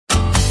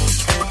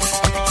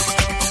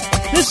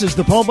This is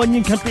the Paul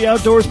Bunyan Country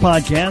Outdoors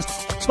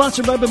Podcast,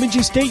 sponsored by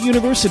Bemidji State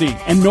University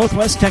and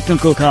Northwest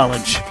Technical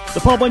College.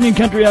 The Paul Bunyan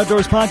Country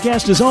Outdoors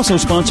Podcast is also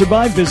sponsored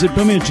by Visit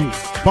Bemidji.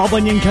 Paul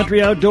Bunyan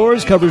Country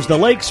Outdoors covers the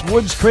lakes,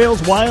 woods,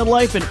 trails,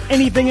 wildlife, and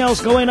anything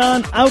else going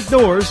on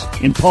outdoors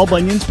in Paul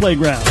Bunyan's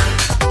playground.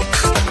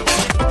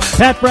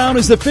 Pat Brown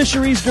is the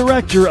Fisheries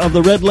Director of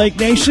the Red Lake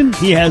Nation.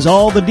 He has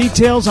all the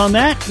details on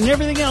that and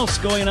everything else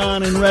going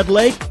on in Red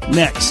Lake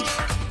next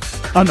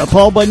on the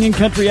Paul Bunyan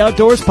Country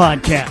Outdoors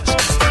Podcast.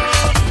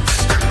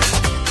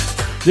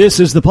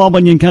 This is the Paul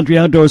Bunyan Country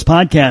Outdoors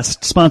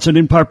Podcast, sponsored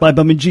in part by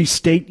Bemidji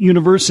State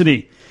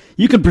University.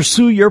 You can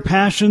pursue your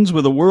passions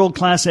with a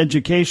world-class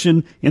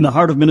education in the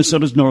heart of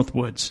Minnesota's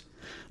Northwoods.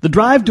 The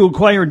drive to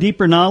acquire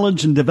deeper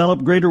knowledge and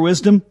develop greater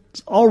wisdom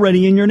is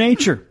already in your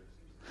nature.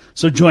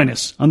 So join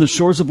us on the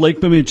shores of Lake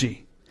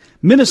Bemidji.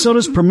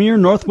 Minnesota's premier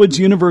Northwoods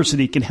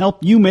University can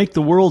help you make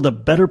the world a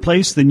better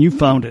place than you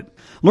found it.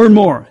 Learn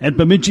more at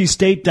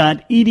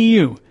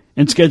bemidjistate.edu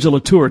and schedule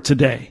a tour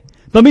today.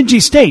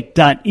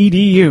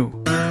 bemidjistate.edu.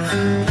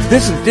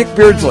 This is Dick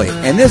Beardsley,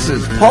 and this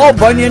is Paul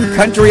Bunyan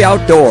Country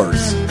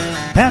Outdoors.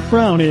 Pat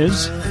Brown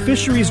is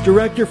Fisheries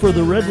Director for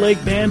the Red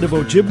Lake Band of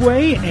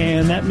Ojibwe,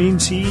 and that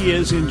means he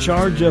is in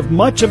charge of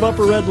much of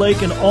Upper Red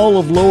Lake and all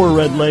of Lower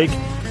Red Lake.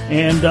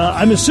 And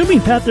I'm assuming,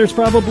 Pat, there's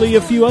probably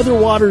a few other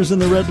waters in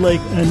the Red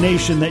Lake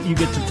Nation that you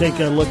get to take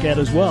a look at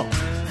as well.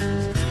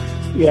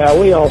 Yeah,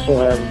 we also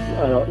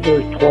have,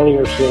 there's 20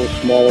 or so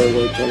smaller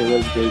lakes on the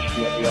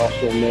reservation that we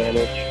also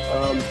manage.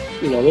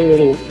 They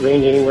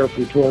range anywhere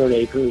from 200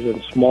 acres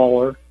and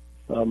smaller.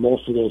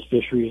 Most of those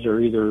fisheries are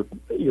either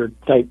your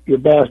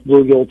bass,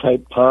 bluegill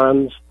type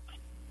ponds,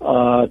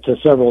 to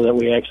several that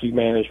we actually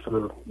manage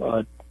for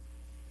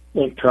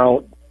lake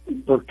trout,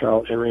 brook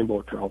trout, and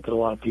rainbow trout that a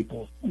lot of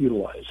people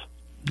utilize.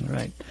 All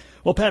right.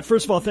 Well, Pat,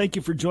 first of all, thank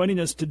you for joining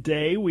us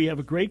today. We have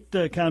a great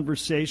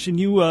conversation.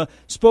 You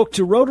spoke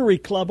to Rotary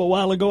Club a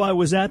while ago. I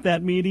was at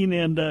that meeting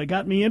and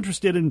got me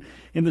interested in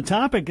the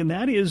topic, and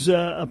that is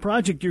a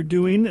project you're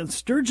doing,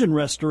 sturgeon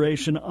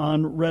restoration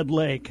on Red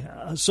Lake.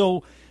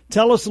 So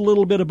tell us a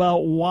little bit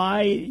about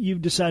why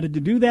you've decided to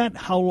do that,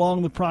 how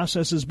long the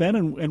process has been,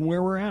 and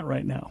where we're at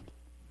right now.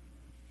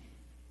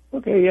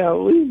 Okay, yeah,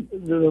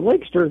 the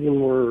lake sturgeon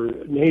were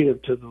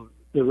native to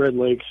the Red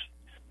Lakes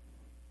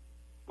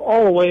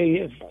all the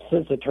way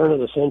since the turn of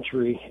the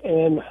century.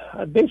 And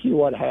basically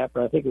what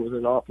happened, I think it was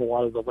an awful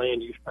lot of the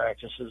land use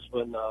practices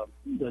when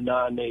the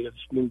non-natives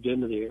moved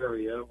into the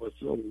area with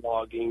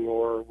logging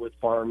or with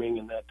farming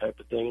and that type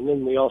of thing. And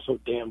then we also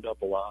dammed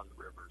up a lot of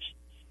the rivers.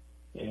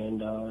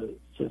 And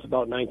since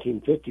about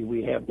 1950,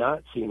 we have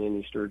not seen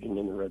any sturgeon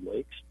in the Red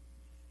Lakes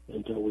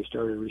until we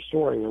started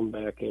restoring them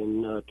back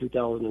in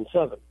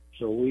 2007.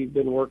 So we've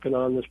been working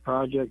on this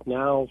project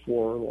now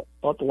for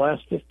about the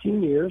last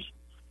 15 years.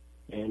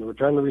 And we're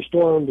trying to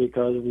restore them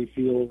because we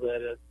feel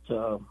that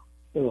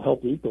it'll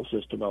help the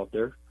ecosystem out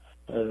there,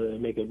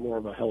 make it more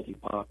of a healthy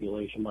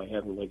population by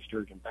having lake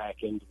sturgeon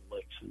back into the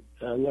lakes.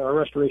 And our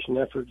restoration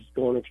effort is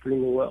going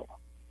extremely well.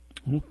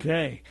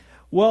 Okay.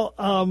 Well,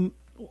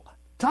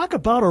 talk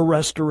about a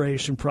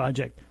restoration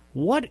project.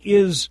 What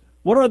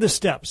are the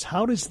steps?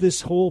 How does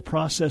this whole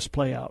process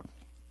play out?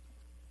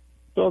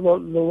 So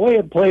the way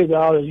it plays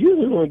out is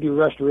usually when we do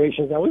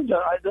restorations. Now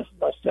this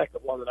is my second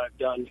one that I've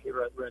done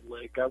here at Red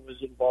Lake. I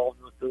was involved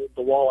with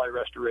the walleye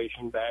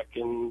restoration back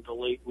in the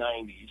late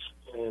 90s,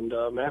 and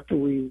after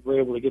we were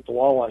able to get the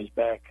walleyes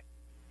back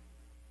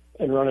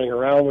and running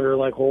around, we were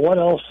like, well, what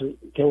else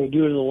can we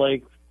do to the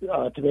lake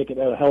to make it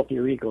a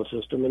healthier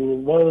ecosystem?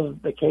 And one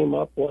of that came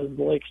up was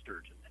the lake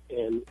sturgeon.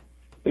 And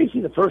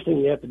basically, the first thing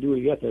you have to do is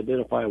you have to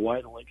identify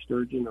why the lake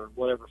sturgeon or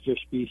whatever fish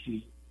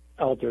species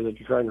out there that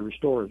you're trying to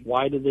restore is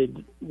what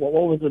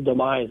was the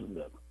demise of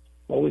them?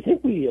 Well, we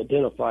think we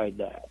identified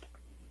that.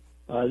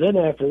 Then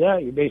after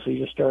that, you basically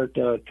just start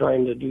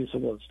trying to do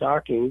some of the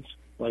stockings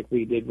like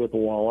we did with the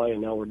walleye,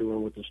 and now we're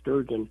doing with the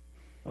sturgeon,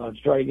 to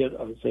try to get,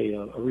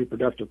 a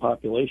reproductive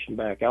population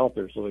back out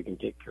there so it can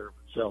take care of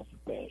itself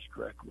if managed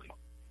correctly.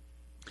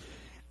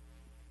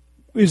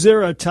 Is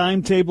there a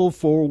timetable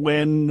for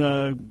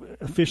when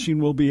fishing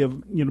will be,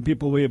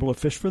 people will be able to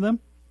fish for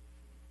them?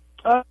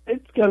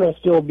 It's going to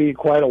still be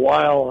quite a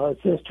while.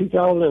 Since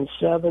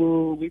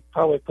 2007, we've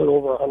probably put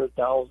over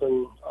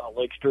 100,000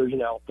 lake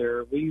sturgeon out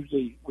there.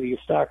 We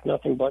stock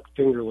nothing but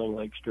fingerling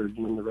lake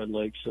sturgeon in the Red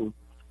Lakes, and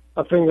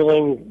a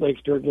fingerling lake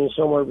sturgeon is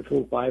somewhere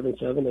between 5 and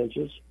 7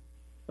 inches.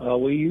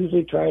 We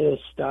usually try to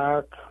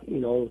stock,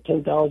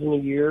 10,000 a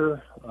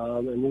year,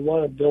 and we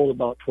want to build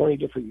about 20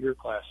 different year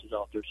classes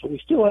out there. So we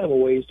still have a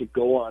ways to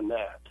go on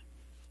that.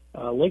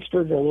 Lake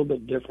sturgeon are a little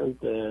bit different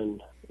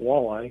than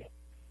walleye.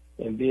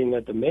 And being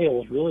that the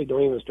males really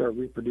don't even start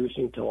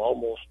reproducing until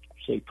almost,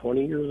 say,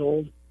 20 years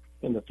old,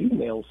 and the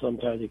females,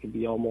 sometimes it can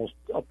be almost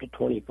up to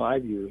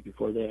 25 years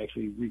before they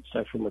actually reach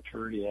sexual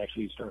maturity and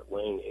actually start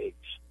laying eggs.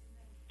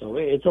 So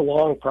it's a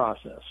long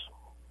process.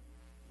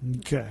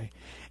 Okay.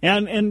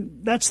 And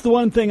that's the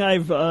one thing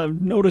I've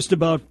noticed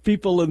about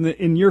people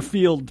in your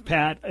field,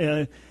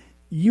 Pat.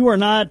 You are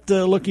not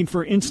looking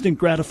for instant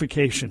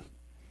gratification.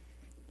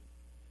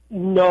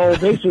 No,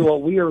 basically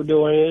what we are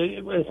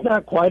doing, it's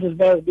not quite as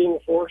bad as being a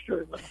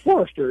forester. But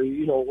forester,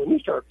 when you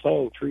start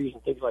planting trees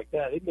and things like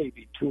that, it may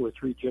be 2 or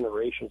 3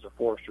 generations of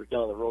foresters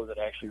down the road that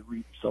actually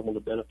reap some of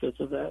the benefits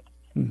of that.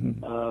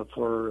 Mm-hmm.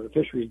 For a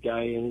fisheries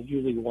guy, and it's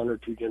usually 1 or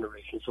 2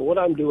 generations. So what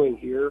I'm doing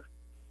here,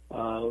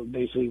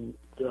 basically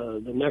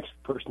the next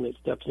person that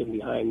steps in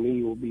behind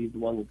me will be the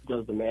one that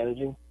does the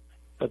managing.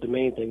 But the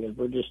main thing is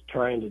we're just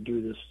trying to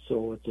do this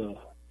so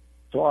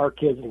our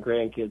kids and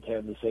grandkids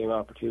have the same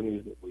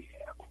opportunities that we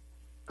have,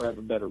 or have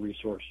a better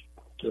resource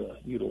to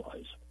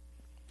utilize.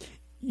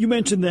 You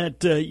mentioned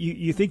that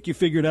you think you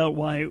figured out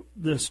why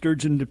the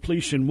sturgeon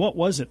depletion. What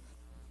was it?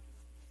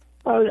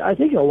 I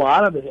think a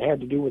lot of it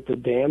had to do with the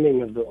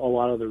damming of a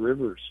lot of the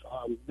rivers.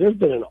 There's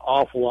been an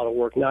awful lot of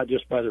work, not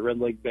just by the Red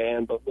Lake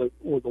Band, but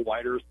with the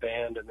White Earth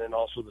Band, and then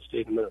also the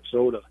state of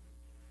Minnesota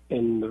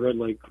and the Red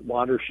Lake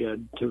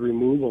watershed to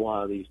remove a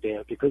lot of these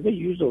dams, because they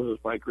use those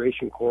as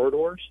migration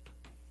corridors,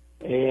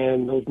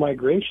 and those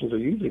migrations are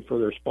usually for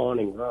their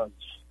spawning runs.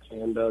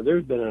 And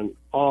there's been an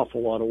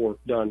awful lot of work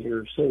done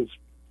here since,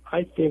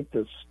 I think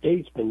the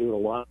state's been doing a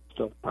lot of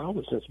stuff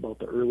probably since about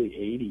the early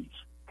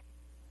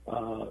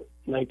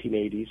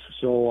 1980s.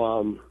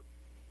 So,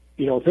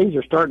 things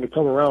are starting to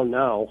come around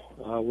now.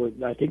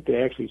 I think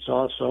they actually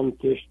saw some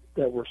fish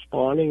that were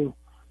spawning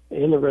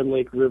in the Red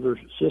Lake River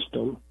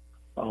system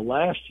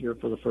last year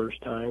for the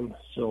first time.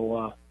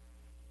 So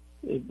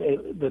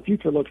the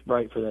future looks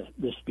bright for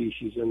this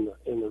species in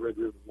the Red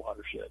River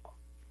watershed.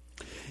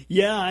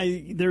 Yeah,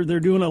 they're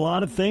doing a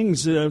lot of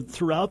things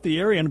throughout the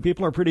area, and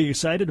people are pretty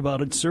excited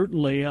about it,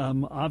 certainly.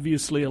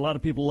 Obviously, a lot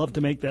of people love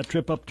to make that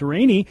trip up to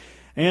Rainy,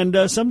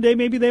 and someday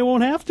maybe they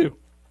won't have to.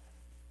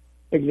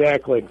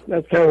 Exactly.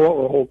 That's kind of what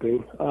we're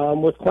hoping.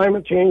 With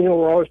climate change,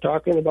 we're always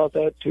talking about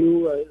that,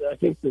 too. I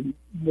think the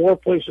more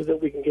places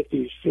that we can get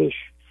these fish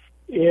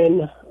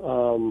in,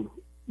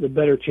 the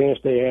better chance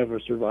they have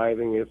of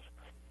surviving if,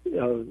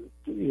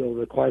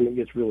 the climate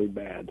gets really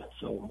bad.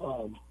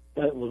 So,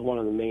 that was one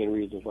of the main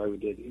reasons why we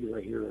did it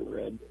right here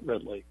in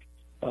Red Lake.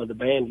 The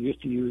band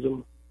used to use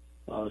them,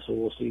 so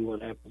we'll see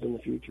what happens in the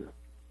future.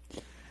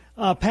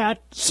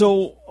 Pat,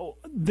 so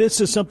this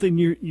is something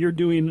you're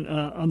doing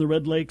on the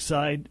Red Lake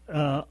side.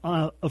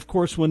 Of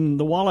course, when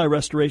the walleye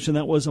restoration,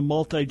 that was a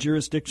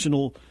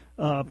multi-jurisdictional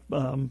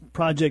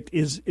project.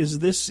 Is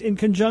this in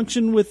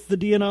conjunction with the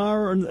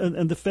DNR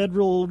and the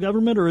federal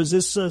government, or is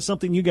this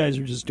something you guys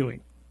are just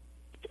doing?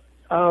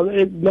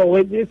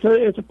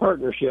 It's a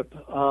partnership.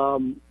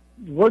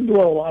 We're doing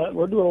a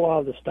lot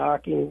of the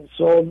stocking.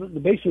 So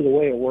basically, the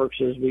way it works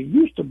is we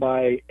used to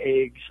buy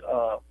eggs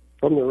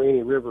from the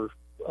Rainy River,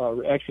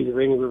 actually the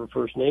Rainy River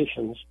First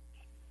Nations,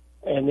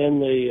 and then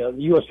the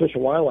U.S. Fish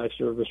and Wildlife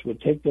Service would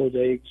take those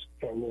eggs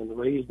and then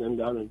raise them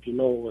down in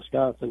Genoa,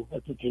 Wisconsin,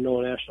 at the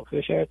Genoa National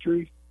Fish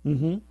Hatchery,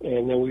 mm-hmm.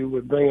 and then we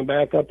would bring them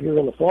back up here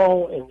in the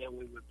fall, and then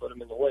we would put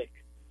them in the lake.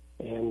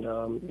 And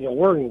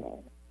we're in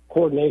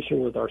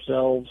coordination with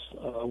ourselves,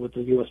 with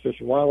the U.S. Fish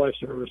and Wildlife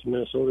Service,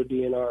 Minnesota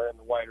DNR, and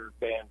the White Earth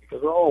Band,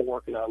 because we're all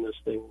working on this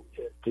thing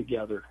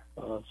together,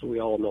 so we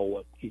all know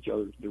what each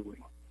other's doing.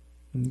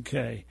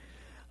 Okay.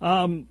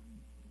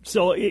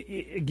 So,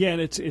 again,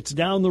 it's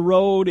down the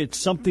road. It's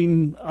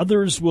something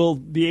others will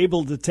be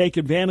able to take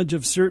advantage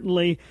of,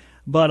 certainly.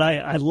 But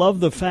I love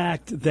the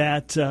fact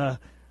that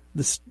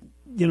the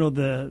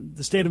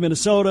state of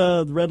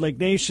Minnesota, the Red Lake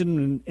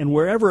Nation, and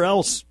wherever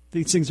else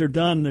these things are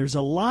done, there's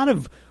a lot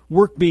of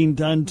work being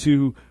done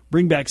to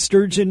bring back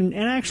sturgeon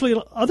and actually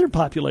other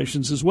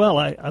populations as well.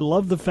 I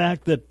love the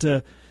fact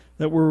that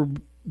we're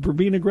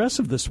being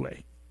aggressive this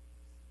way.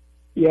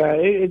 Yeah,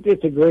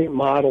 it's a great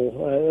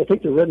model. I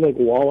think the Red Lake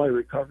walleye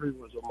recovery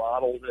was a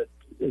model that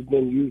has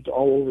been used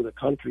all over the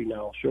country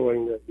now,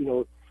 showing that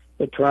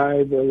the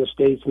tribe and the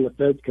states and the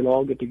feds can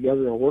all get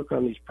together and work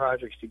on these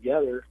projects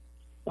together,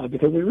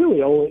 because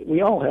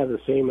we all have the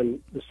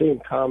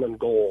same common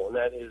goal, and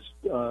that is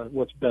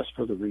what's best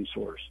for the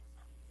resource.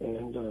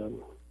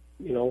 And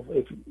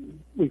if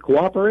we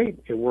cooperate,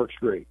 it works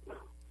great.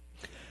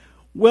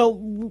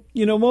 Well,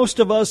 most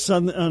of us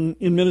in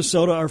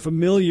Minnesota are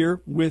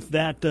familiar with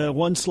that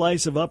one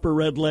slice of Upper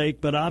Red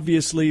Lake, but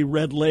obviously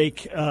Red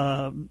Lake,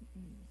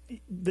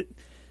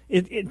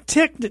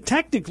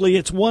 technically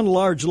it's one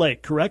large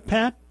lake, correct,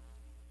 Pat?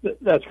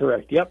 That's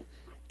correct, yep.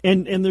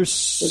 And there's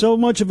so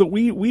much of it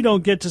we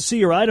don't get to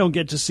see, or I don't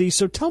get to see.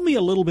 So tell me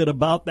a little bit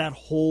about that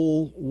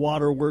whole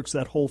waterworks,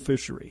 that whole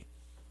fishery.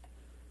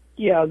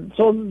 Yeah,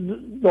 so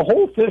the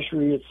whole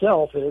fishery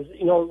itself is,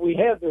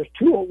 there's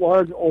 2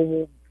 large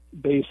oval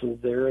basins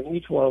there, and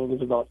each one of them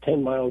is about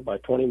 10 miles by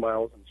 20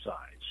 miles in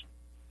size.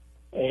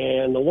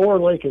 And the lower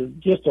lake is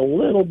just a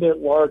little bit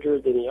larger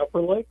than the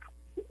upper lake.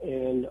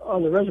 And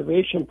on the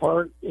reservation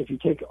part, if you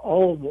take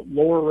all of the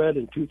lower red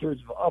and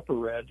 2/3 of upper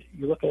red,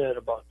 you're looking at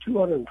about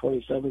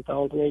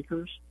 227,000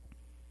 acres.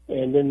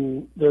 And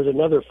then there's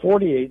another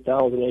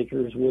 48,000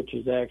 acres, which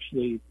is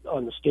actually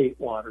on the state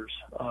waters,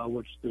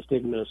 which the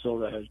state of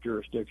Minnesota has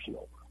jurisdiction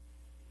over.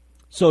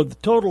 So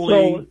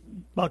totally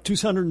about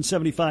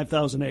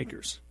 275,000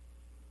 acres.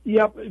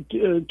 Yep,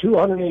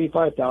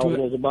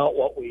 285,000 is about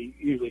what we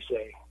usually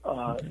say.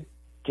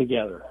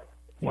 together.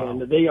 Wow.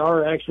 And they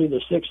are actually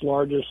the sixth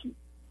largest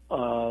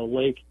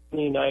lake in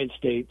the United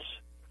States,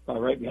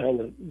 right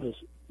behind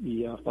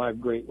the five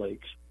Great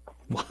Lakes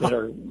that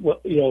are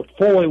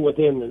fully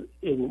within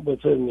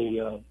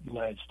the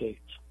United States.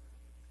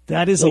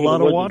 That is a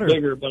lot of water.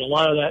 Bigger, but a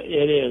lot of that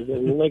it is.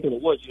 And Lake of the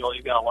Woods,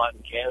 you've got a lot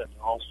in Canada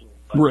also.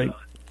 But, right.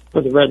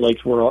 For the Red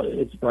Lakes,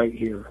 it's right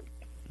here.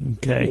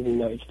 Okay. In the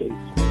United States.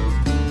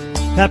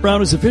 Pat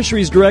Brown is the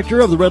fisheries director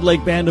of the Red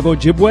Lake Band of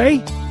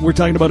Ojibwe. We're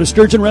talking about a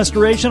sturgeon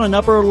restoration on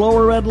Upper or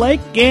Lower Red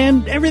Lake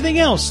and everything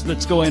else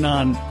that's going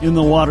on in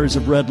the waters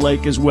of Red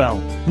Lake as well.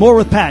 More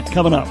with Pat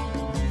coming up.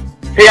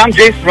 Hey, I'm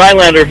Jason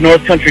Rylander of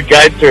North Country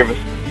Guide Service.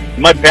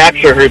 My back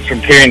sure hurts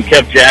from carrying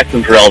Kev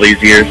Jackson for all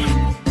these years.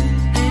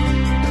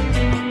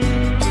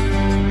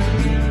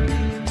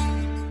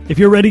 If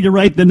you're ready to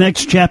write the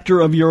next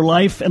chapter of your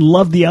life and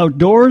love the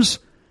outdoors,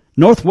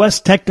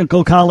 Northwest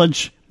Technical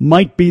College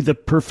might be the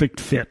perfect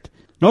fit.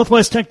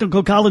 Northwest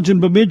Technical College in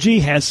Bemidji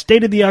has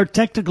state-of-the-art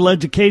technical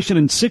education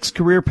and 6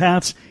 career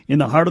paths in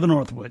the heart of the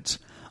Northwoods.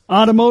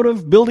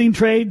 Automotive, building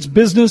trades,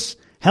 business,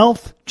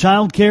 health,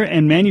 childcare,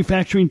 and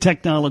manufacturing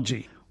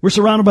technology. We're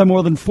surrounded by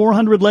more than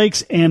 400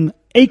 lakes and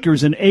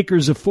acres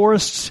of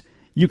forests.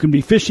 You can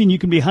be fishing, you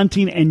can be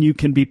hunting, and you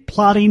can be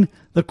plotting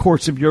the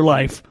course of your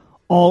life,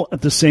 all at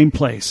the same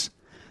place.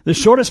 The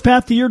shortest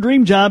path to your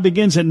dream job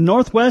begins at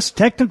Northwest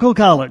Technical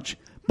College,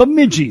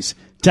 Bemidji's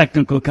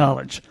Technical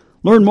College.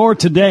 Learn more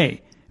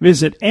today.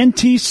 Visit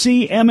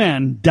ntcmn.edu.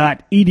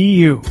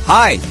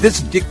 Hi,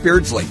 this is Dick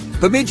Beardsley,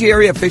 Bemidji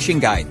Area Fishing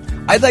Guide.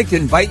 I'd like to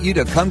invite you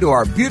to come to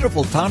our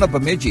beautiful town of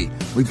Bemidji.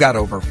 We've got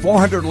over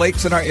 400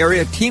 lakes in our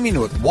area teeming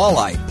with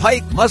walleye,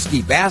 pike,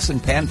 muskie, bass,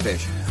 and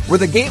panfish. We're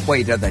the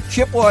gateway to the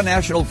Chippewa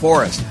National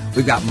Forest.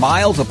 We've got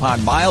miles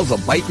upon miles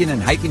of biking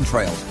and hiking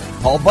trails.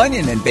 Paul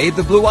Bunyan and Babe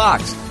the Blue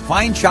Ox.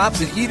 Fine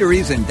shops and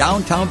eateries in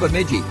downtown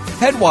Bemidji.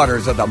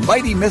 Headwaters of the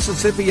mighty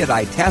Mississippi at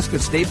Itasca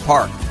State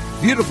Park.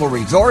 Beautiful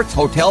resorts,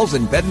 hotels,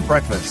 and bed and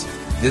breakfast.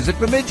 Visit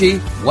Bemidji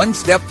one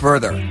step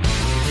further.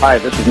 Hi,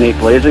 this is Nate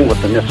Blazing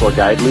with the Nisswa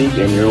Guide League,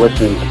 and you're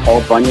listening to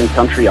Paul Bunyan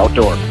Country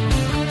Outdoor.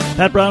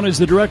 Pat Brown is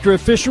the Director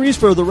of Fisheries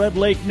for the Red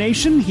Lake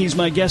Nation. He's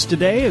my guest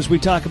today as we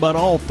talk about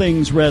all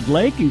things Red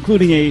Lake,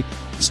 including a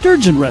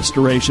sturgeon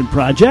restoration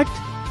project.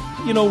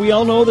 We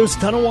all know there's a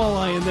ton of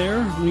walleye in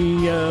there.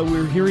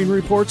 We're hearing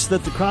reports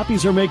that the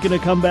crappies are making a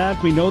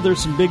comeback. We know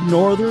there's some big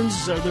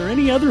northerns. Are there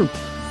any other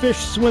fish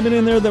swimming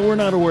in there that we're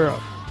not aware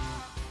of?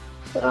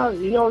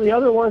 The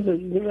other ones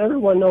that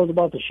everyone knows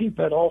about, the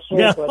sheephead also.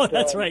 Yeah, but,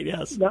 that's right.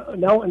 Yes.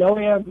 Now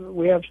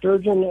we have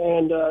sturgeon,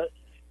 and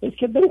it's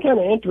been kind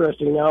of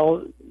interesting.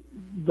 Now,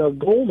 the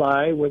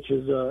goldeye, which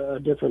is a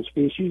different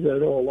species, I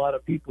know a lot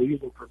of people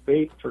use them for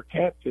bait for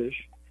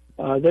catfish.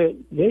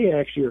 They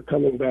actually are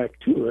coming back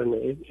too, and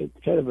it's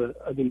kind of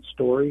a neat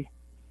story.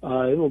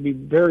 It will be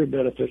very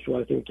beneficial,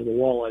 I think, to the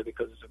walleye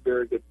because it's a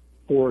very good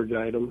forage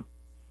item.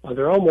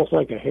 They're almost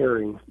like a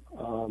herring.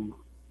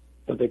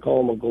 But they call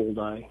them a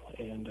goldeye,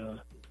 and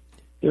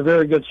they're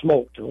very good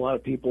smoked. A lot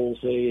of people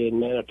say in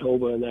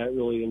Manitoba and that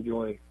really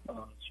enjoy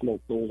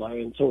smoked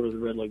goldeye, and so do the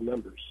Red Lake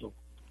members. So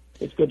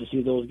it's good to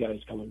see those guys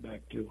coming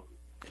back too.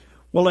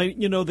 Well,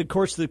 of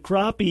course, the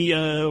crappie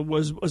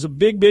was a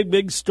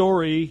big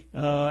story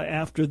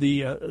after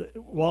the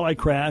walleye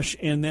crash,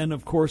 and then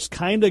of course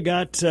kind of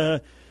got.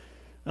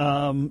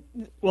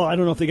 I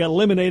don't know if they got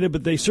eliminated,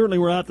 but they certainly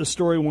were out the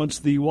story once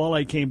the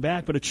walleye came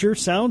back. But it sure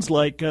sounds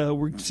like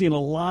we're seeing a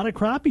lot of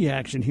crappie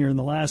action here in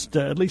the last,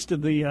 at least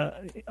of the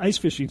ice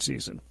fishing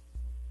season.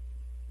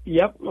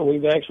 Yep,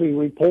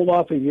 we pulled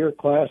off a year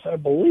class. I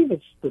believe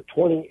it's the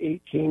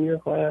 2018 year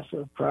class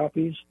of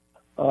crappies.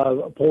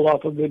 Pulled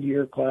off a good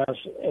year class,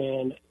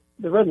 and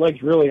the Red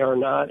Lakes really are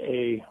not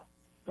a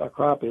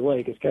crappie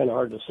lake. It's kind of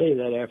hard to say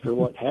that after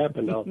what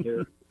happened out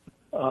there.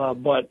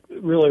 But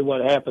really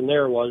what happened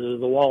there was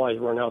the walleyes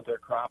weren't out there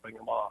cropping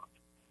them off.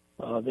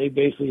 They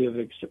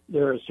basically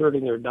they're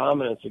asserting their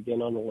dominance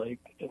again on the lake,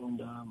 and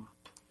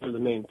they're the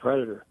main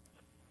predator.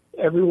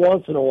 Every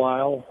once in a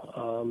while,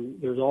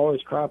 there's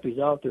always crappies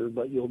out there,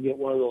 but you'll get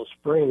one of those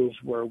springs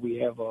where we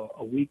have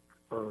a week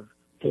or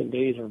 10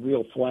 days of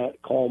real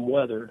flat, calm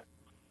weather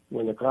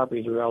when the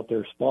crappies are out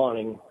there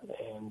spawning,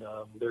 and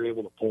they're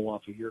able to pull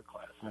off a year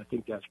class. And I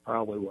think that's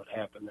probably what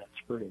happened that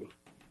spring.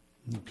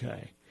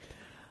 Okay.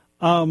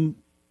 Are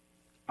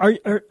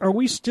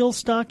we still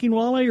stocking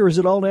walleye, or is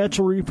it all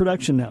natural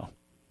reproduction now?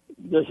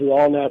 This is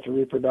all natural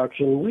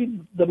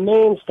reproduction. The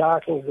main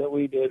stockings that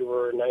we did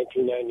were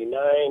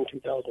 1999,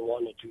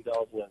 2001 to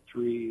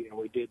 2003, and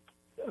we did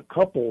a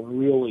couple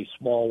really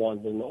small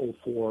ones in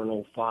 04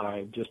 and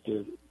 05 just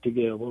to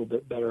get a little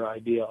bit better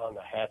idea on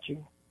the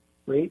hatching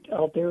rate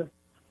out there.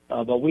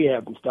 But we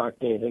haven't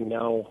stocked anything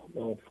now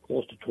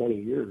close to 20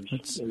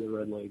 years in the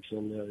Red Lakes,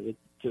 and it's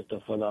just a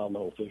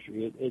phenomenal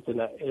fishery. It's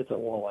a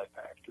walleye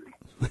factory.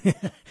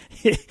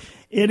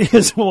 It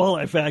is a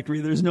walleye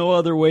factory. There's no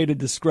other way to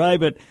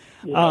describe it.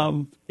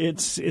 Yeah.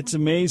 It's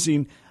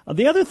amazing.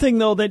 The other thing,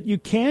 though, that you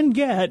can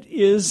get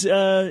is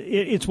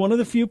it's one of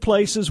the few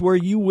places where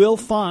you will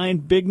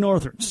find big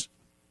northerns.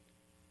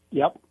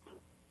 Yep.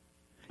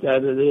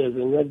 That it is,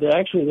 and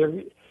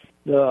actually,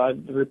 the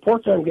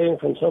reports I'm getting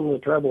from some of the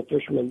tribal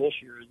fishermen this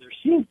year, there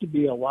seems to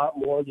be a lot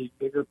more of these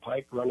bigger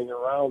pike running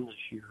around this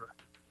year.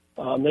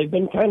 They've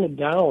been kind of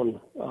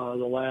down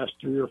the last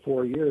 3 or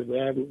 4 years. They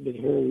haven't been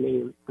hearing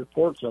many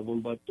reports of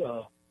them, but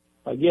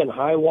again,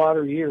 high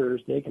water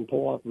years, they can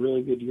pull off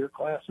really good year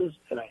classes,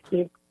 and I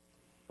think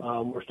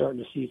we're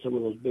starting to see some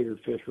of those bigger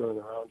fish running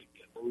around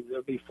again. And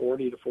they'll be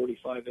 40 to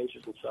 45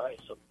 inches in size,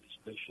 some of these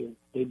fish.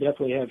 They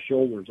definitely have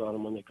shoulders on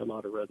them when they come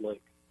out of Red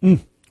Lake.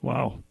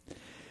 Wow.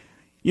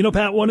 You know,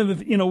 Pat, one of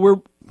the, we're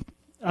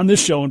on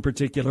this show in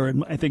particular,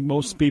 and I think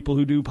most people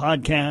who do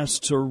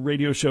podcasts or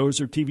radio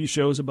shows or TV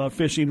shows about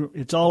fishing,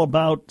 it's all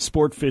about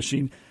sport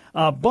fishing.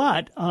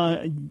 But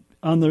on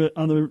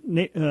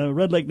the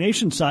Red Lake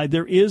Nation side,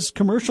 there is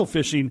commercial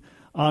fishing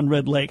on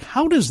Red Lake.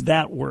 How does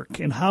that work,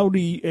 and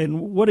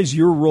what is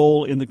your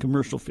role in the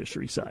commercial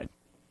fishery side?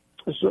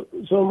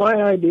 So my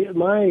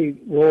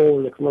role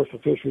in the commercial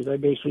fisheries, I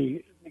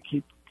basically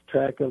keep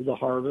track of the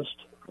harvest,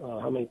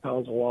 how many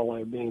pounds of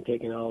walleye are being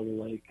taken out of the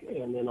lake,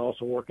 and then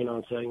also working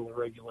on setting the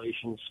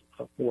regulations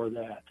for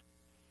that.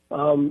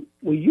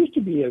 We used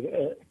to be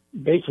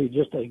basically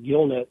just a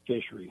gill net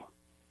fishery,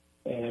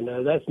 and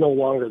that's no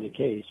longer the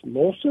case.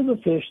 Most of the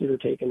fish that are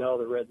taken out of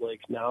the Red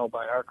Lakes now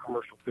by our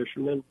commercial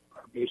fishermen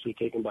are basically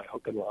taken by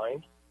hook and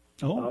line.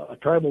 Oh. A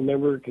tribal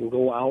member can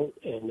go out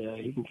and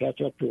he can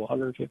catch up to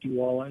 150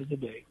 walleyes a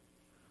day.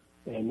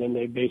 And then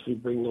they basically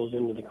bring those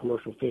into the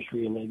commercial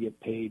fishery, and they get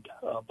paid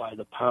by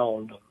the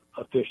pound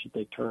of fish that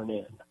they turn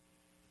in.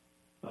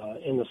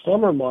 In the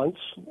summer months,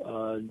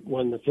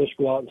 when the fish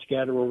go out and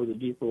scatter over the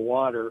deeper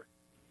water,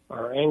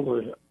 our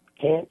anglers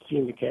can't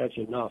seem to catch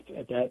enough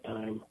at that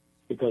time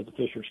because the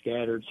fish are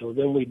scattered. So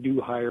then we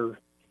do hire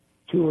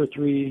 2 or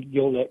 3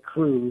 gill net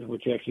crews,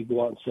 which actually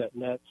go out and set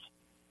nets.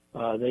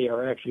 They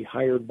are actually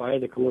hired by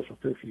the commercial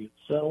fishery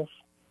itself,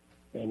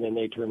 and then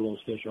they turn those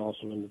fish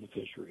also into the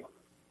fishery.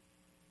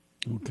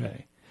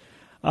 Okay.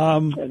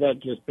 And that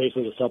just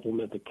basically to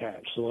supplement the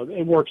catch. So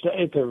it works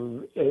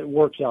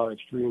out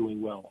extremely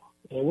well.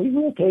 And we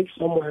will take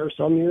some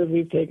years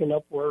we've taken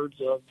upwards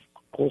of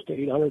close to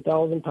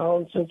 800,000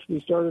 pounds since we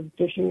started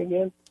fishing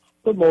again.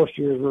 But most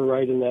years we're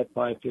right in that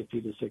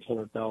 550 to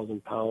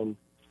 600,000 pound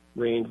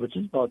range, which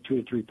is about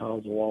 2 to 3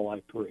 pounds of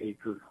walleye per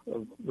acre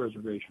of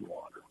reservation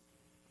water.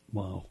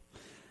 Wow.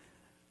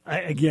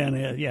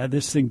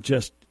 This thing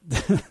just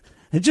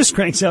it just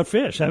cranks out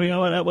fish. I mean,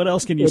 what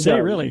else can you say,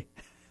 really?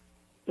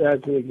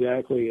 That's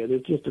exactly it.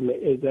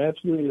 It's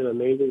absolutely an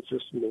amazing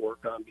system to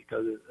work on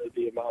because of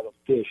the amount of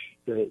fish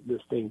that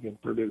this thing can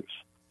produce.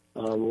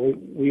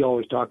 We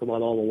always talk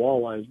about all the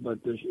walleyes,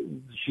 but the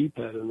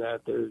sheephead and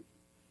that,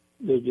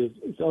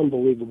 it's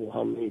unbelievable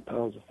how many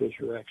pounds of fish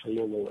are actually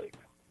in the lake.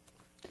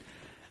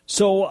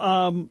 So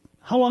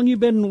how long you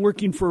been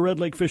working for Red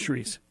Lake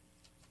Fisheries?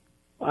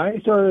 I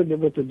started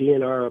with the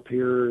DNR up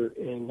here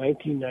in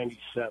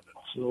 1997,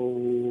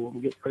 so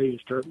I'm getting ready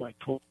to start my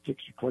 26th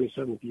or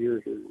 27th year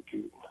here in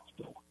June.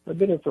 So I've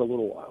been here for a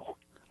little while.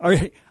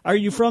 Are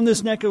you from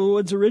this neck of the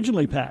woods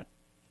originally, Pat?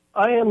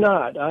 I am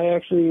not. I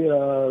actually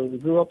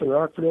grew up in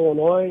Rockford,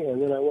 Illinois,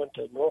 and then I went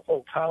to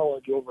Northland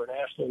College over in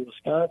Ashland,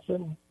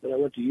 Wisconsin. Then I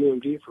went to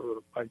UMG for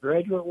my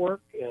graduate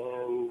work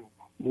and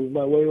moved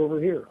my way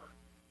over here.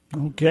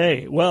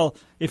 Okay. Well,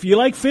 if you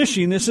like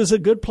fishing, this is a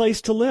good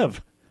place to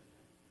live.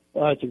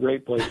 It's a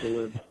great place to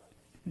live.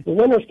 The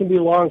winters can be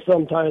long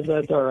sometimes.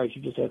 That's all right.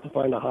 You just have to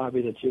find a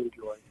hobby that you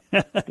enjoy.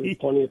 There's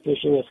plenty of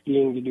fishing and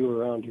skiing to do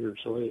around here,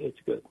 so it's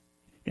good.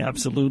 Yeah,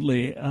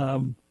 absolutely.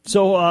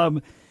 So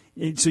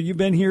you've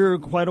been here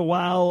quite a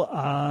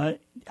while.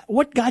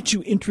 What got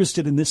you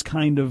interested in this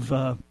kind of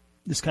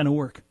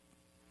work?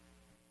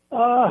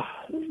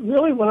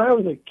 Really, when I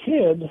was a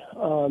kid, I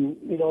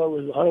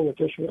was hunting and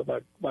fishing with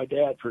my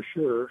dad for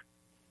sure.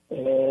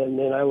 And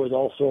then I was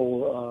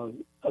also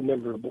a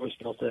member of the Boy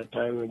Scouts at that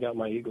time and got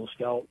my Eagle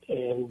Scout.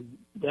 And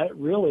that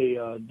really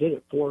did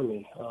it for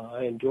me.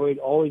 I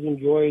always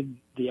enjoyed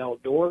the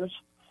outdoors.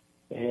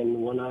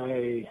 And when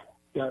I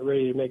got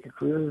ready to make a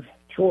career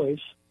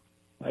choice,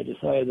 I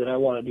decided that I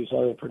want to do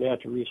something for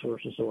natural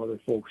resources so other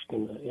folks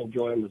can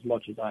enjoy them as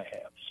much as I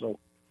have. So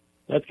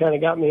that's kind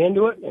of got me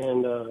into it,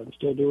 and I'm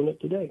still doing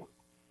it today.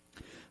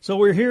 So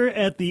we're here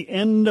at the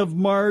end of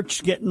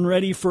March, getting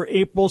ready for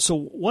April. So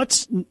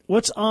what's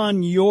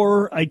on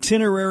your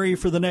itinerary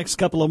for the next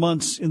couple of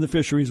months in the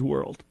fisheries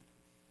world?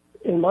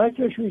 In my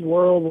fisheries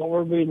world, what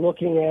we'll be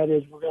looking at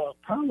is we're going to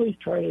probably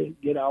try to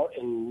get out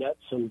and net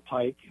some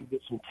pike and get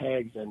some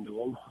tags into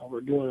them.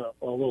 We're doing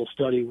a little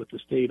study with the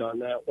state on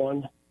that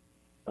one.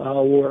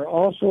 We're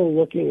also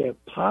looking at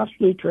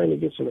possibly trying to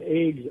get some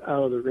eggs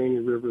out of the Rainy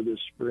River this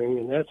spring,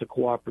 and that's a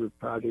cooperative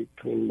project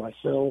between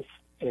myself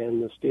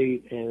and the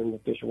state and the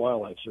Fish and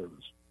Wildlife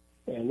Service.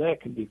 And that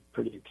could be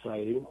pretty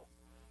exciting.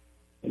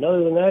 And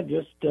other than that,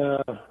 just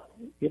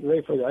getting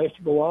ready for the ice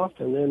to go off,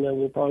 and then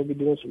we'll probably be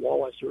doing some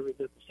walleye surveys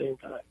at the same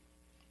time.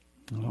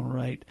 All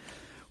right.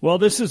 Well,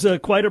 this is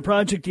quite a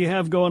project you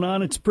have going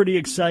on. It's pretty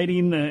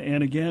exciting.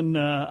 And again,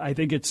 I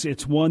think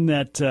it's one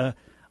that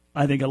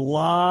I think a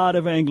lot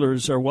of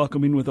anglers are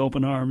welcoming with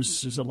open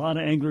arms. There's a lot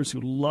of anglers who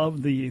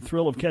love the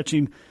thrill of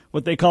catching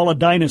what they call a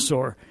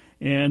dinosaur.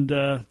 And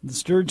the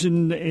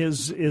sturgeon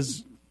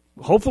is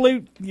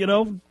hopefully,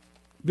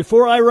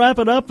 before I wrap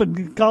it up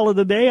and call it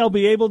a day, I'll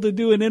be able to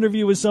do an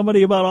interview with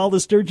somebody about all the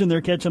sturgeon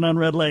they're catching on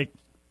Red Lake.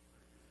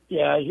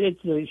 Yeah, it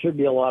should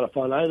be a lot of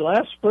fun.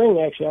 Last spring,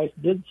 actually, I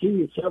did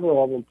see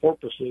several of them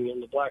porpoising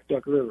in the Black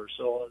Duck River,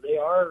 so they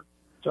are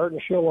starting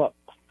to show up,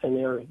 and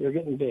they're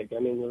getting big. I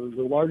mean,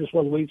 the largest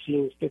one we've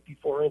seen is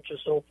 54 inches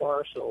so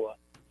far, so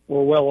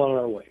we're well on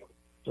our way.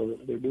 So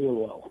they're doing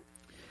well.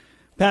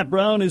 Pat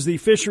Brown is the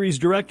fisheries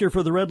director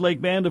for the Red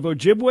Lake Band of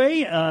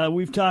Ojibwe.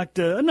 We've talked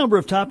a number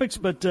of topics,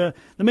 but the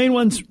main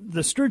one's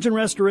the sturgeon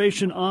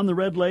restoration on the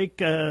Red Lake.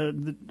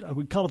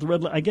 We call it the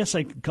Red Lake. I guess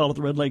I could call it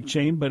the Red Lake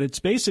chain, but it's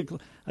basically,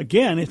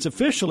 again, it's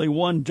officially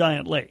one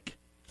giant lake.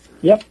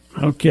 Yep.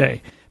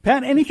 Okay.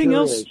 Pat, anything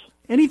else? Is.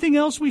 Anything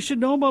else we should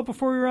know about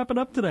before we wrap it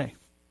up today?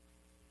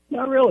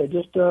 Not really.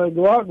 Just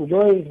go out and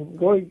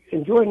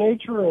enjoy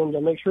nature,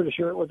 and make sure to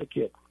share it with the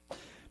kids.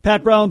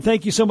 Pat Brown,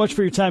 thank you so much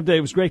for your time today.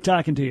 It was great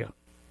talking to you.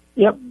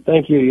 Yep.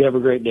 Thank you. You have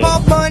a great day.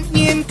 Paul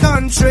Bunyan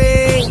Country.